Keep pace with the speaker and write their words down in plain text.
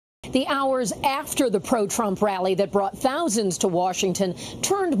The hours after the pro-Trump rally that brought thousands to Washington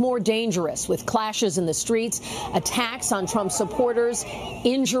turned more dangerous, with clashes in the streets, attacks on Trump supporters,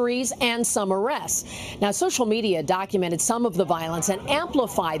 injuries, and some arrests. Now, social media documented some of the violence and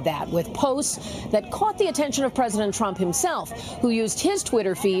amplified that with posts that caught the attention of President Trump himself, who used his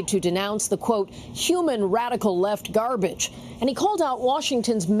Twitter feed to denounce the, quote, human radical left garbage. And he called out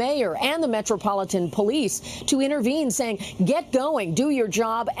Washington's mayor and the Metropolitan Police to intervene, saying, get going, do your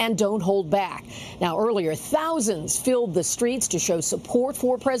job, and don't hold back. Now, earlier, thousands filled the streets to show support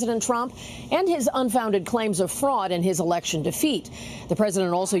for President Trump and his unfounded claims of fraud in his election defeat. The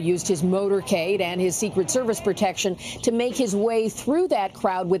president also used his motorcade and his Secret Service protection to make his way through that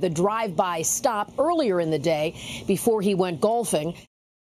crowd with a drive-by stop earlier in the day before he went golfing.